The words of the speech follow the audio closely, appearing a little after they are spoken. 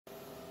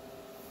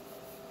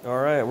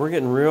Alright, we're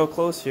getting real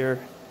close here.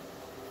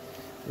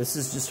 This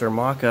is just our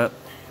mock-up,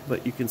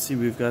 but you can see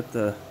we've got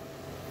the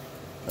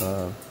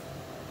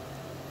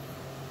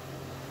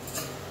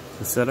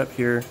setup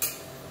here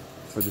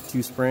for the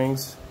two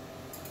springs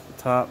at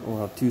the top, and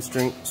we'll have two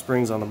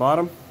springs on the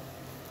bottom.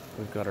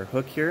 We've got our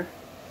hook here,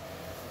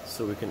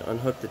 so we can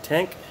unhook the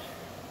tank.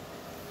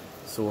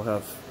 So we'll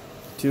have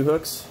two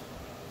hooks,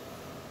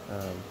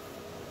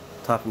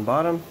 top and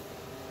bottom,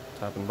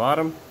 top and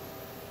bottom.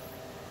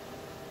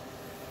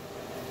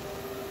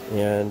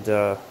 And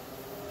I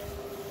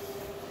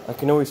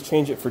can always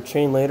change it for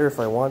chain later if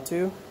I want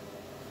to,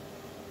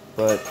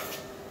 but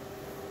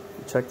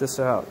check this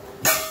out.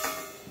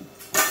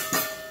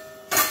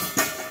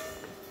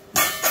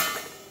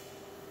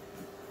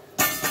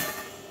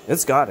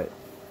 It's got it.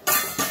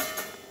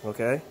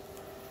 Okay?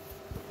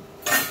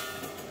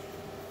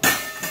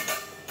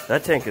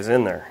 That tank is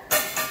in there.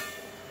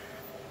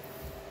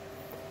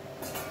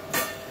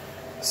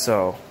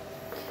 So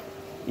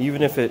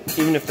even if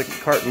the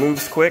cart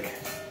moves quick,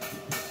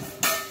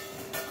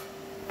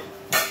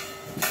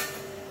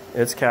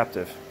 it's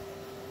captive.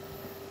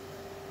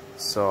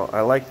 So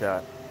I like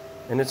that.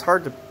 And it's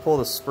hard to pull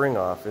the spring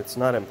off. It's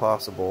not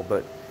impossible,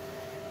 but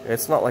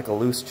it's not like a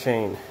loose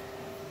chain.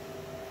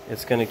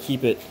 It's going to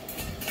keep it.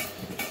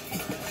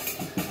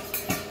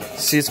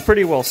 See, it's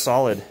pretty well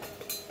solid.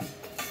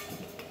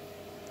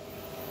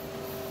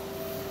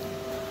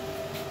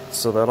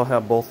 So that'll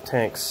have both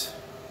tanks,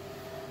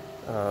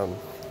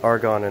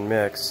 argon and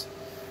mix.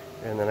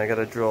 And then I got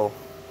to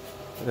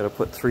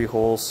put 3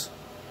 holes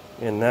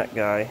in that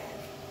guy,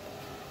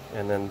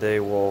 and then they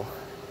will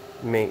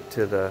mate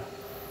to the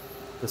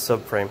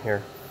subframe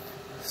here.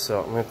 So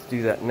I'm going to have to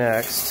do that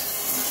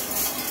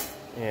next.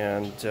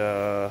 And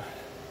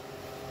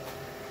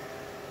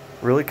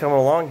really coming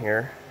along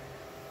here.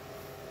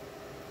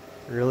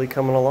 Really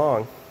coming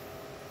along.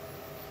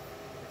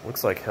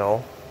 Looks like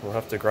hell. We'll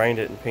have to grind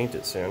it and paint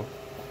it soon.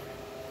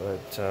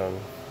 But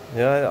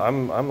yeah,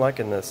 I'm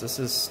liking this. This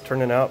is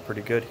turning out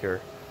pretty good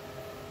here.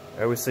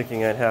 I was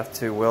thinking I'd have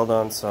to weld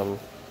on some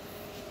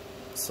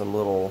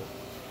little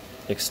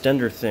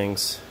extender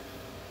things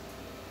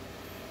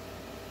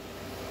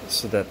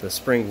so that the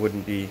spring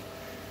wouldn't be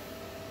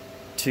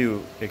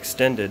too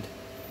extended,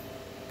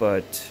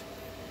 but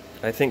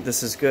I think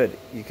this is good.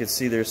 You can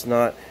see it's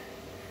not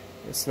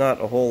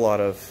a whole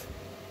lot of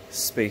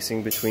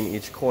spacing between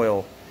each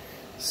coil,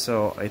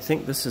 so I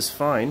think this is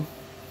fine.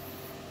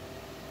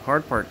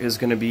 Hard part is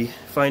going to be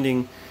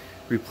finding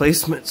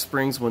replacement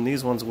springs when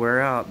these ones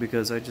wear out,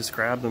 because I just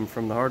grabbed them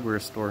from the hardware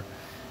store.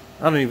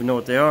 I don't even know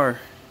what they are.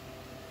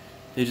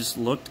 They just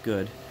looked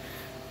good,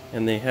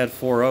 and they had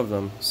 4 of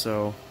them,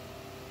 so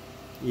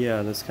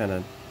yeah, that's kind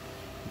of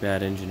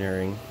bad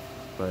engineering,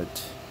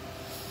 but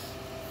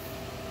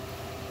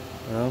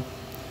well,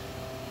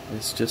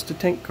 it's just a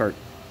tank cart.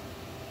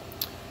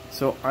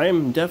 So I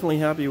am definitely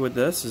happy with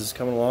this. This is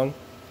coming along.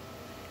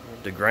 I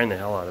have to grind the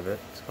hell out of it.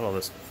 It's got all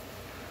this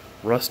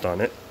rust on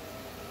it,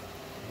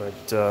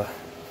 but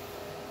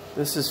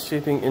this is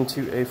shaping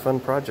into a fun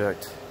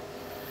project.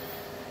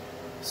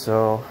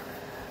 So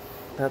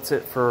that's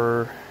it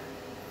for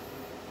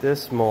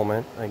this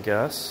moment, I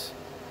guess,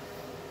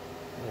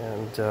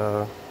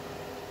 and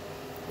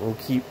we'll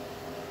keep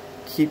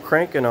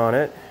cranking on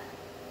it.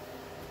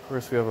 Of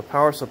course, we have a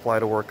power supply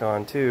to work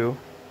on too,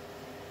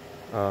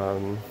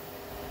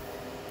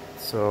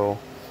 so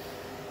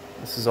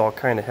this is all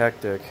kind of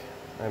hectic.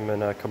 I'm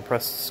in a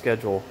compressed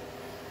schedule,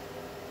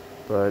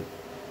 but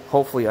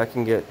hopefully I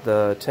can get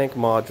the tank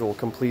module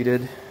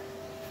completed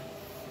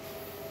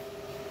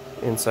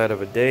inside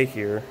of a day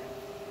here,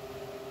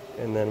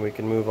 and then we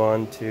can move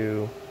on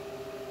to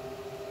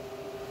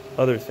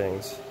other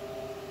things.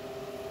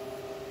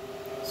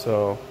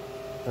 So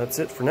that's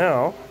it for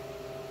now.